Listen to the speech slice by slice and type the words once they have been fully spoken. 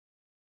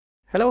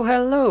Hello,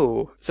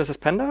 hello! This is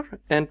Panda,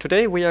 and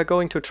today we are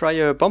going to try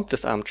a bomb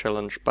disarm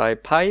challenge by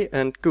Pi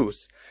and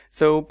zgooh.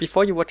 So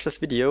before you watch this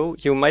video,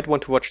 you might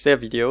want to watch their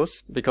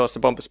videos, because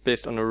the bomb is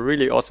based on a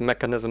really awesome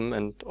mechanism,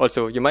 and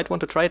also you might want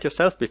to try it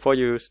yourself before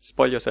you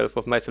spoil yourself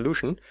with my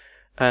solution.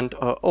 And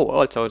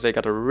also they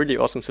got a really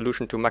awesome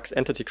solution to max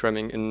entity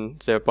cramming in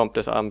their bomb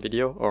disarm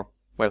video, or,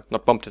 well,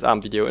 not bomb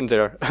disarm video, in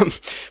their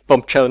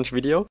bomb challenge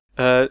video.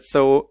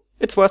 So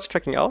it's worth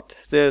checking out.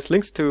 There's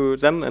links to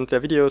them and their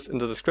videos in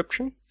the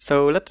description.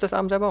 So let's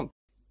disarm their bomb.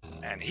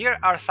 And here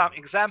are some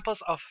examples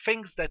of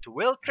things that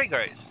will trigger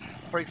it.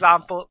 For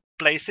example,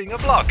 placing a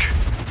block,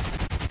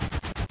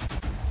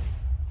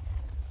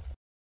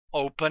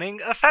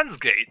 opening a fence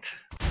gate,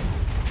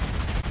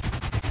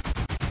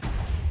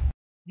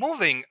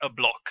 moving a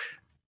block.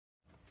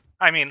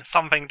 I mean,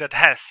 something that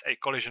has a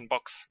collision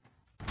box.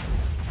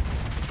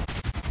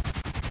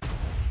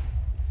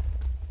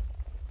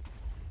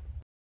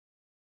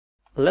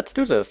 Let's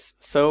do this.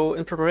 So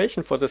in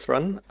preparation for this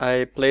run,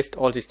 I placed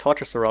all these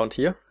torches around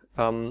here.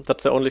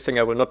 That's the only thing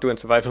I will not do in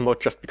survival mode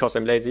just because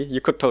I'm lazy.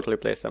 You could totally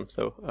place them.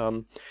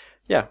 So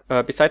yeah,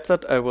 besides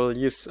that, I will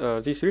use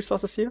these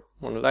resources here,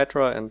 on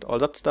Elytra and all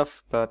that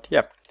stuff. But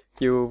yeah,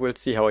 you will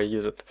see how I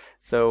use it.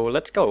 So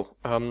let's go.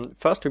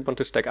 First we want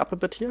to stack up a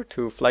bit here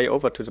to fly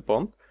over to the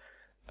bomb.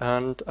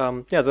 And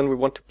yeah, then we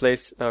want to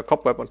place a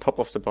cobweb on top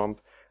of the bomb.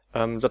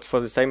 That's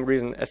for the same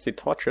reason as the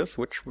torches,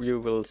 which you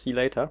will see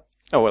later.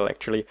 Oh, well,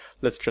 actually,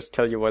 let's just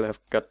tell you while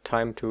I've got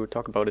time to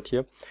talk about it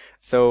here.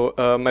 So,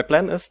 my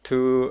plan is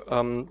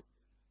to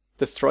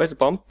destroy the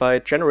bomb by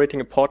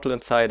generating a portal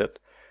inside it.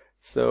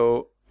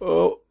 So,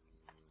 oh,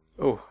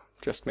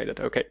 just made it,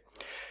 okay.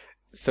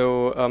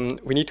 So,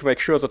 we need to make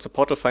sure that the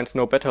portal finds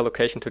no better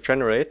location to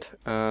generate,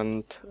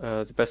 and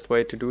the best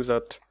way to do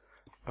that,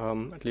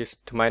 at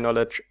least to my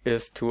knowledge,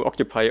 is to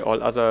occupy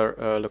all other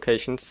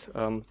locations,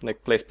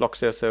 like place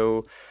blocks there,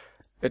 so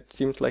it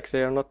seems like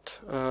they are not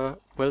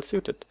well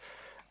suited.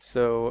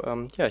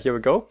 So yeah, here we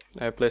go.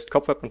 I placed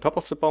cobweb on top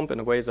of the bomb in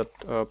a way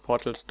that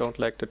portals don't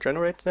like to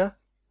generate there.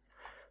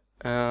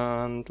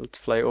 And let's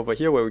fly over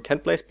here where we can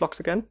place blocks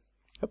again.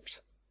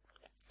 Oops.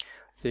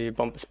 The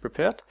bomb is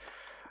prepared.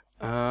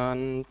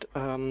 And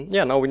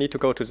yeah, now we need to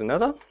go to the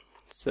nether.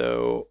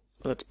 So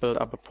let's build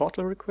up a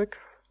portal real quick.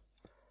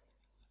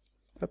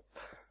 Yep.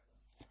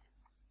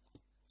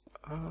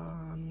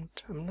 And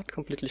I'm not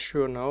completely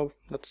sure now.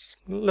 Let's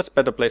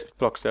better place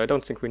blocks there. I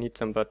don't think we need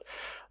them, but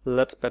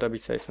let's better be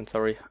safe than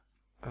sorry.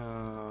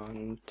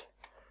 And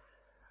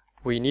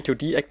we need to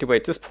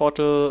deactivate this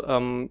portal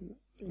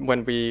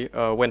when we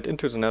went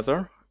into the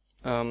nether.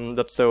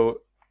 That's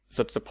so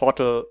that the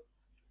portal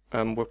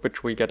with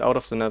which we get out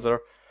of the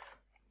nether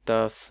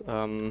does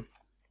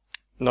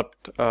not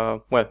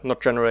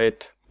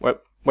generate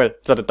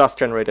that it does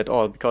generate at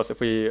all, because if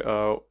we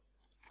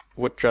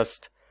would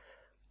just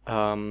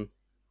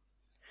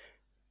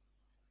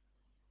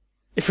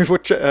if we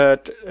would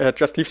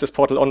just leave this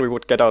portal on, we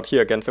would get out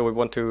here again, so we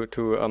want to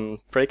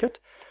break it.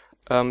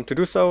 To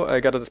do so, I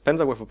got a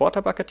dispenser with a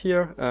water bucket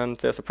here, and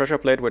there's a pressure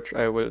plate which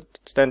I will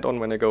stand on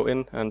when I go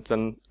in, and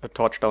then a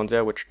torch down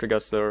there which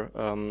triggers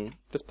the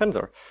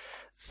dispenser.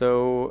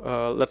 So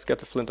let's get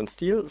the flint and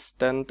steel,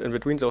 stand in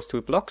between those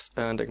two blocks,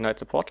 and ignite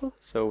the portal,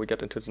 so we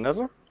get into the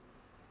nether.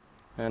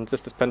 And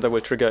this dispenser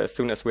will trigger as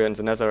soon as we're in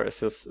the nether as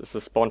the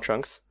spawn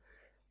chunks.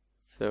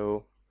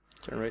 So,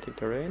 generating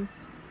terrain.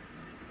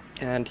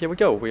 And here we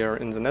go, we are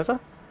in the nether.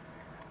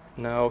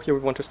 Now here we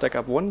want to stack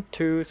up 1,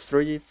 2,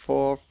 3,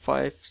 4,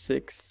 5,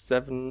 6,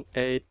 7,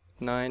 8,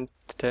 9,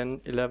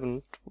 10,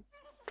 11,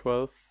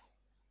 12,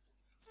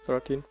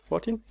 13,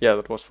 14? Yeah,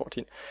 that was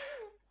 14.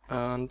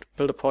 And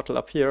build a portal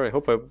up here. I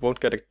hope I won't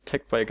get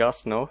attacked by a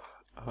ghast now.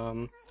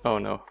 Oh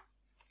no.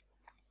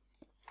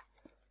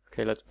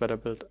 Okay, let's better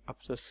build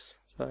up this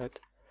side.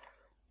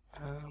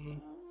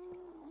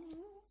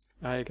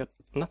 I got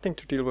nothing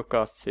to deal with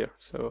ghasts here,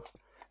 so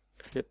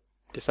if it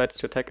decides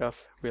to attack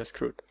us, we are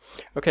screwed.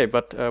 Okay,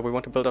 but we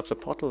want to build up the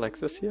portal like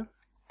this here.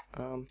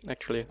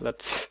 Actually,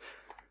 let's...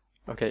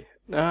 Okay,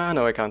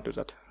 no, I can't do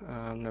that.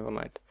 Never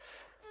mind.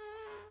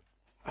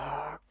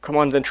 Come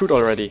on, then shoot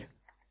already.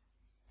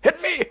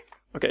 Hit me!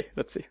 Okay,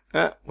 let's see.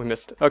 We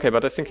missed. Okay,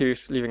 but I think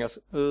he's leaving us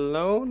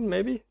alone,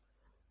 maybe?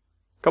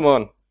 Come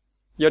on.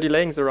 You're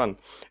delaying the run.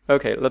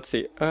 Okay, let's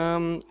see.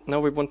 Now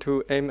we want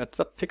to aim at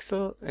that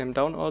pixel, aim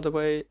down all the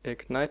way,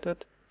 ignite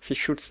it. If he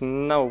shoots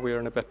now, we're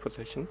in a bad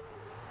position.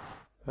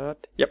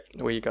 But, yep,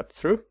 we got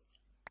through.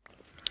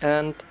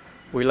 And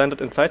we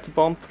landed inside the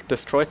bomb,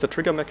 destroyed the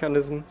trigger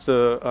mechanism.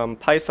 The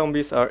Pi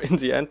zombies are in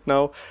the end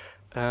now.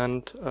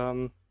 And,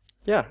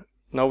 yeah,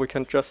 now we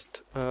can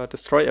just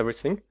destroy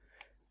everything.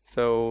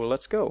 So,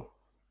 let's go.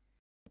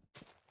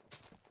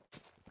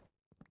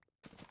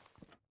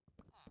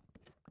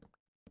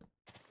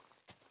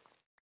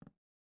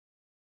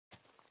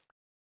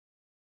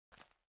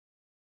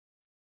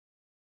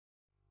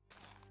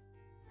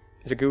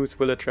 The zgooh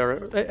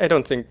villager. I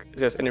don't think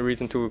there's any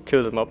reason to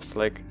kill the mobs,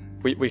 like,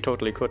 we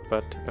totally could,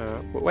 but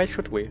why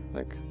should we?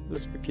 Like,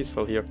 let's be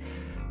peaceful here.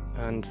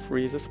 And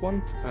free this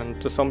one.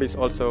 And the zombies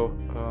also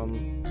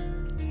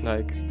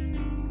like,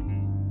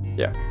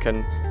 yeah,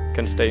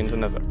 can stay in the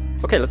nether.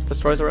 Okay, let's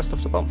destroy the rest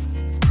of the bomb.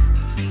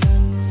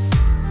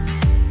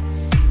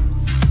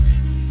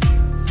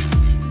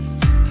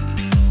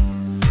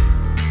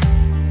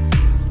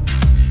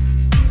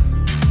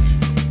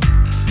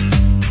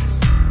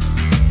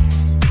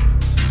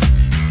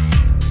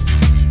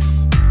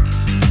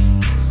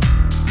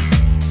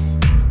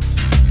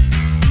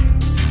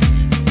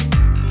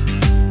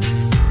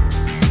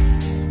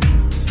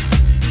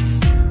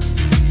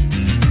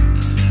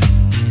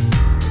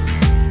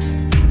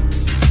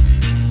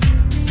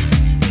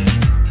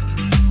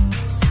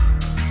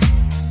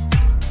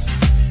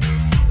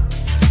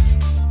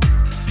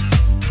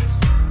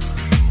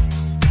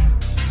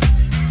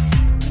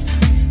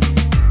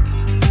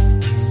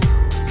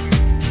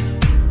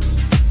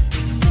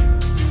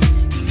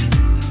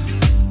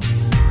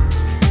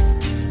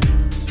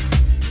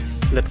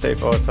 Let's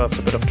save ourselves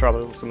a bit of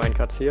trouble with the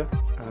minecarts here,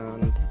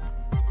 and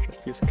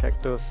just use a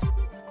cactus.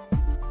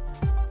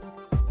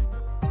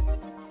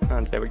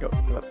 And there we go,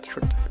 that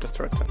should have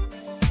destroyed them.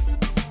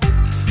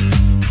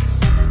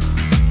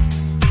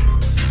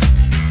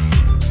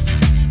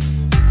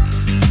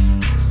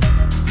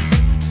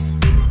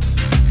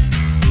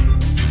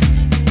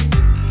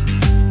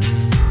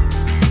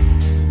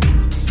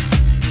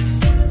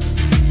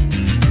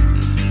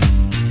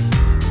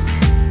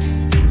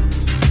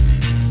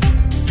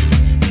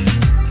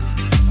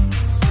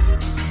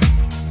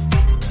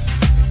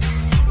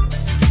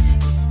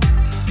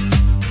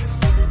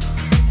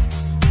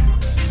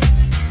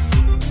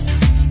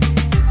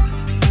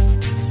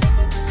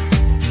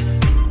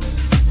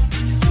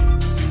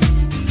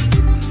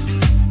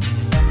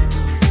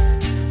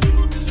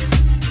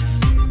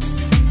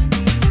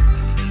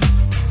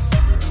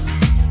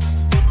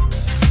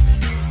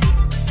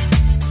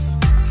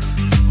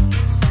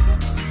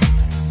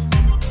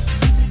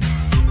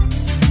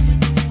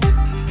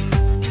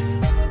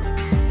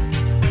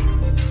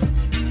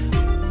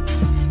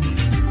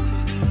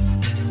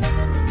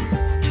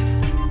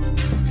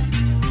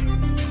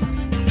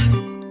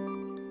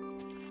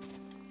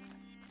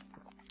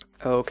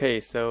 Okay,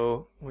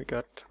 so we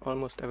got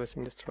almost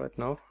everything destroyed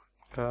now.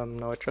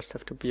 Now I just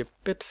have to be a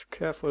bit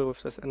careful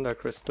with this ender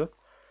crystal.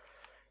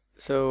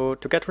 So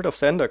to get rid of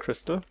the ender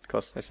crystal,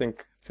 because I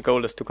think the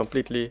goal is to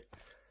completely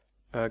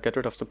get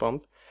rid of the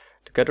bomb.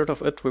 To get rid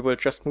of it, we will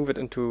just move it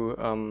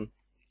into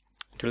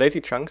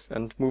lazy chunks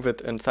and move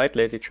it inside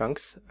lazy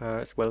chunks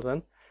as well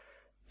then.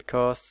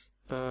 Because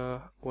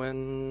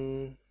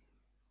when...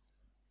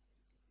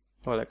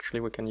 well, actually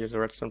we can use a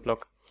redstone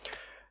block.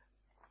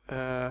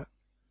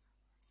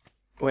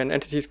 When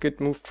entities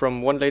get moved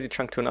from one lazy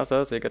chunk to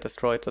another, they get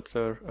destroyed. That's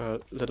a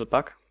little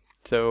bug.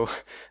 So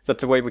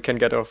that's a way we can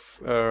get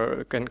off,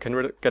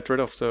 get rid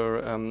of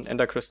the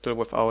ender crystal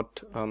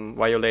without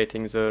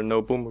violating the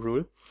no boom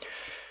rule.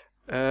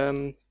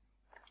 So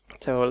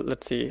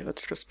let's see.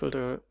 Let's just build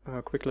a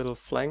quick little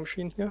flying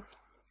machine here.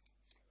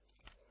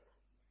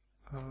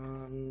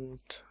 And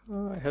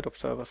I had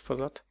observers for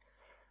that.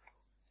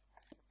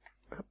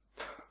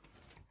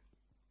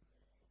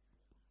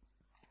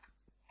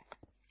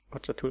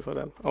 What's the tool for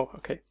them? Oh,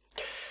 okay.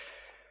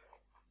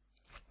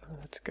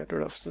 Let's get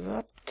rid of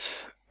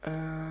that.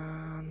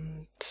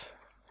 And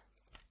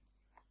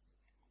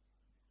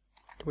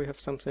do we have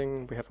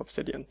something? We have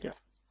obsidian, yeah.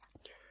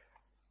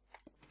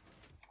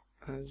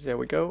 There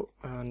we go,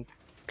 and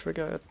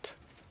trigger it.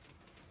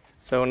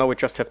 So now we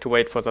just have to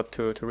wait for that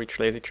to reach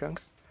lazy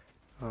chunks.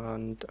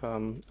 And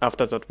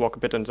after that, walk a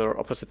bit in the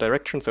opposite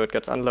direction so it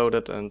gets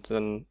unloaded, and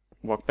then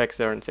walk back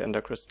there and the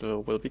ender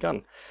crystal will be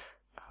gone.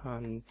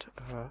 And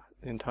the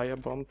entire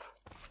bomb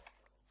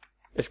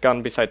is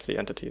gone besides the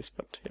entities,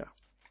 but yeah.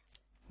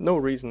 No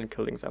reason in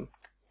killing them.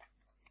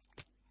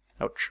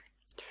 Ouch.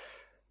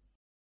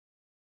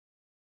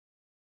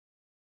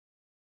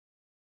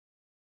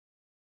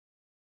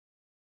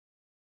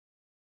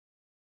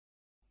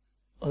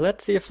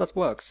 Let's see if that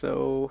works.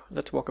 So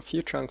let's walk a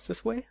few chunks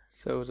this way,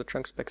 so the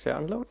chunks back there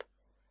unload.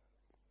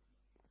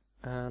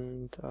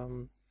 And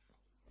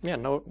yeah,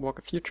 now walk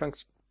a few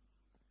chunks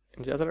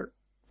in the other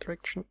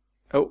direction.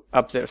 Oh,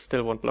 up there's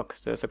still one block.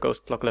 There's a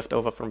ghost block left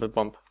over from the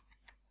bomb.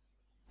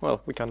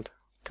 Well, we can't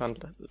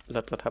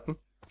let that happen.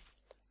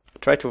 I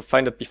tried to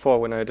find it before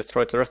when I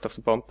destroyed the rest of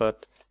the bomb,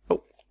 but...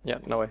 oh, yeah,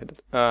 now I hit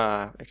it.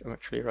 I'm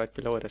actually right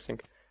below it, I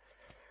think.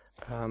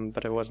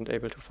 But I wasn't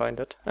able to find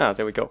it. Ah,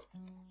 there we go.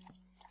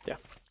 Yeah.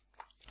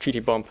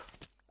 Cheaty bomb.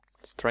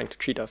 It's trying to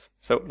cheat us.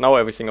 So now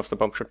everything of the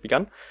bomb should be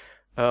gone.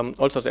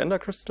 Also the ender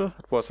crystal.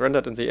 It was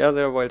rendered in the air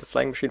there while the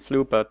flying machine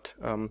flew, but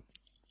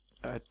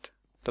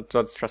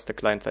that's just a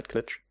client-side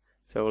glitch.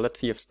 So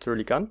let's see if it's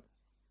truly gone.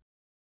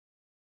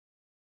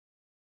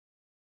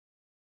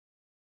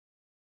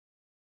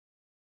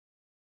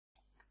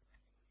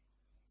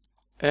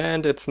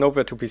 And it's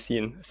nowhere to be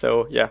seen.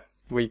 So yeah,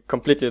 we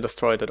completely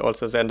destroyed it,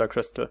 also the ender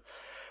crystal.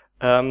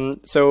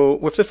 So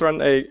with this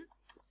run I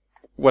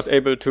was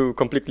able to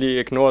completely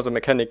ignore the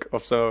mechanic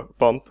of the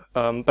bomb.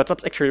 But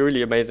that's actually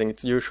really amazing.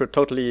 You should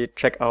totally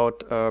check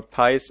out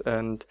Pi's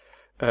and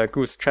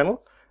zgooh's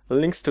channel.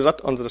 Links to that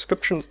on the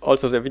description,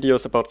 also their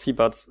videos about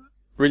seabuds,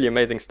 really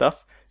amazing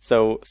stuff.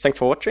 So thanks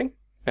for watching,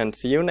 and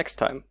see you next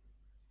time.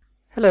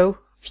 Hello,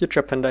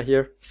 Future Panda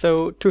here.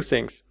 So, two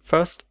things.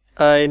 First,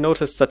 I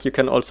noticed that you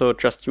can also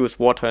just use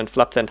water and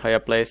flood the entire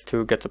place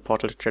to get the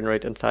portal to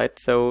generate inside,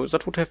 so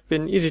that would have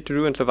been easy to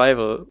do in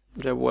survival.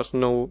 There was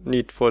no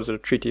need for the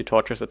treaty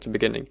torches at the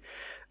beginning.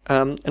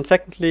 And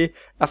secondly,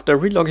 after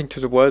relogging to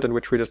the world in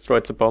which we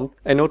destroyed the bomb,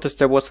 I noticed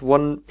there was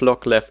one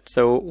block left,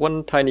 so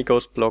one tiny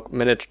ghost block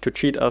managed to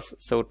cheat us,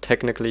 so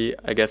technically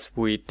I guess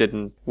we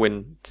didn't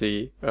win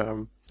the,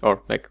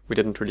 we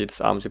didn't really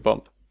disarm the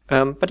bomb.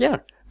 But yeah,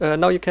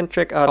 now you can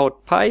check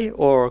out Pi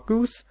or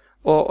Goose,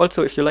 or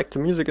also if you like the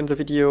music in the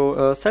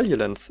video,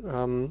 Cellulence.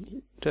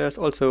 There's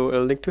also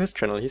a link to his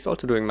channel, he's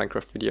also doing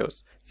Minecraft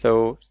videos.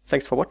 So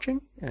thanks for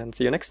watching, and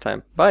see you next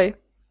time. Bye!